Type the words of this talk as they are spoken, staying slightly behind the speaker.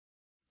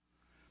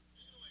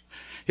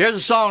Here's a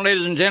song,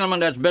 ladies and gentlemen,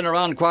 that's been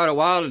around quite a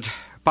while. It's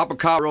Papa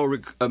Caro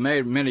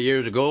made many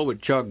years ago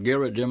with Chuck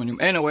Garrett, Jimmy.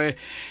 Anyway,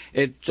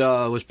 it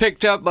was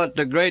picked up by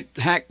the great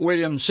Hank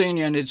Williams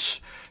Sr., and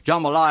it's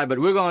jambalaya, but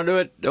we're going to do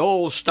it the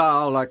old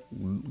style, like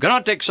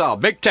Grantic style,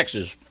 Big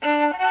Texas.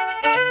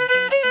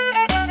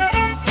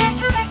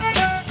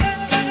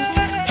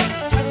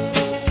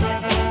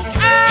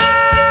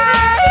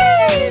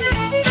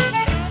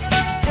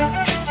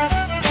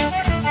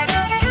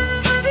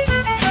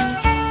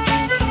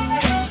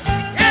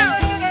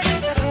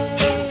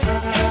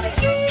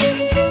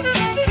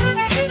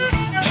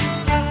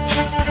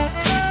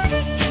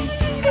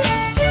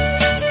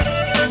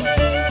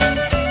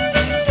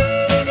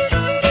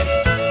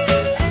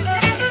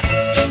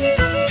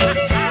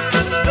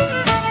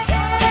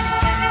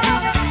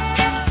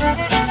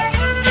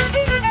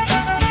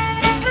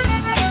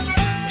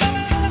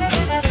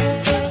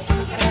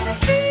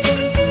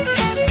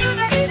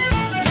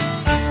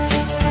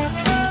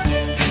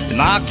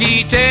 M'a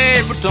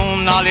quitté pour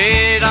t'en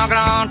aller dans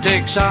Grand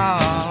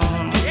Texas.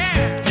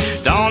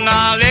 T'en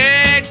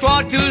aller,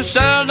 toi tout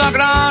seul dans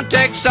Grand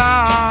Texas.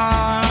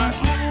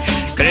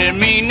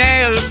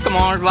 Criminel,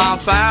 comment je vais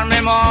faire,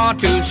 mais moi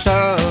tout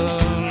seul.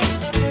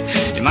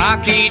 Il m'a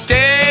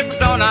quitté pour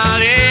t'en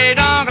aller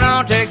dans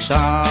Grand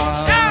Texas.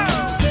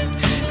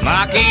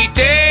 M'a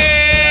quitté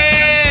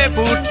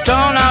pour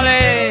t'en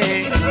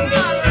aller.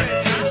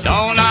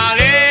 T'en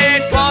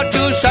aller, toi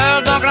tout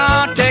seul dans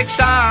Grand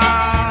Texas.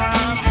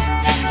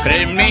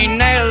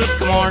 Criminel,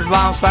 comment je vais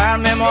en faire,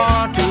 mais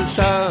moi tout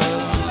seul.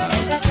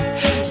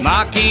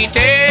 M'a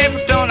quitté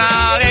pour t'en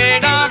aller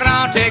dans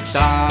Grand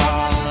Texas.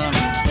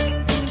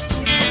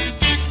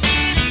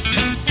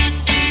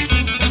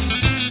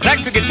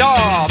 Electric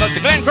guitar,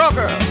 Dr. Glenn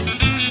Croker.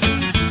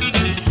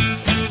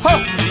 Ho,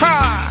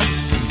 ha!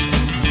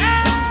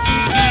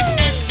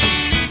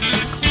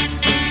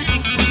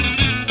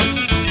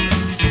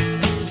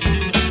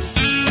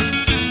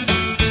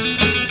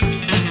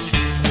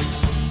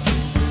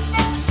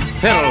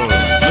 Fiddle,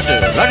 Mr.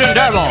 Legend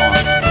Devon.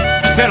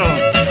 Fiddle.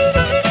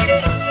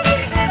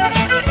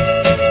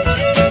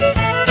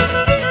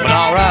 Well,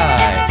 all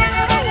right.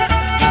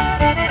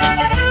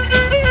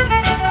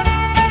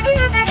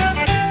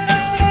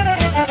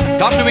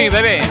 Talk to me,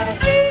 baby.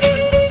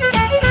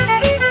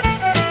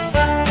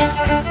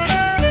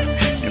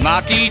 Tu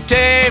m'as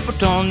quitté pour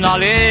t'en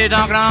aller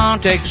dans Grand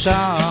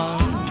Texas.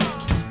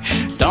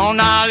 T'en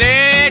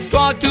aller,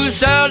 toi tout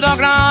seul dans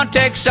Grand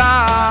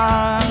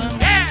Texas.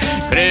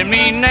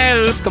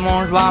 Criminel,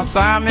 comment je vais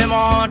faire, mais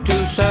moi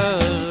tout seul.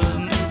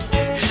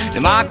 Tu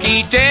m'as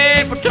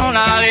quitté pour t'en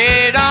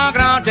aller dans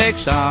Grand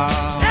Texas.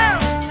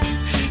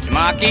 Tu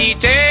m'as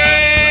quitté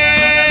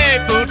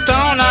pour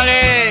t'en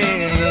aller.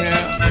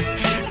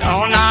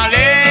 T'en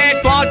aller,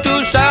 toi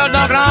tout seul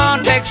dans Grand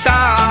Texas.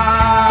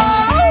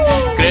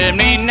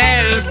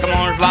 Criminel,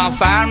 comment je vais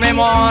faire, mais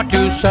moi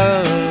tout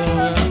seul.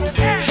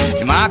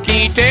 Tu m'as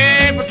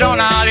quitté pour t'en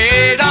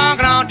aller dans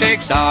Grand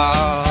Texas.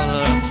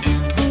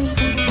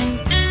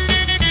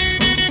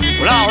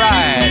 Well, all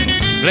right,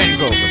 Glenn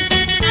Croker.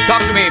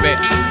 Talk to me, baby.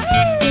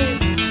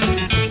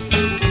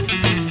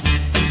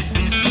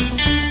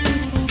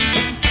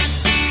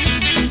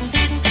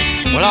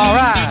 Well, all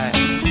right.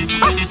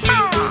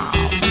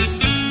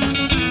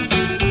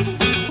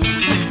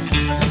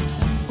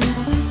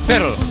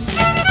 Fiddle.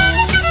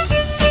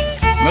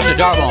 Mr.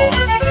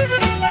 Darbon.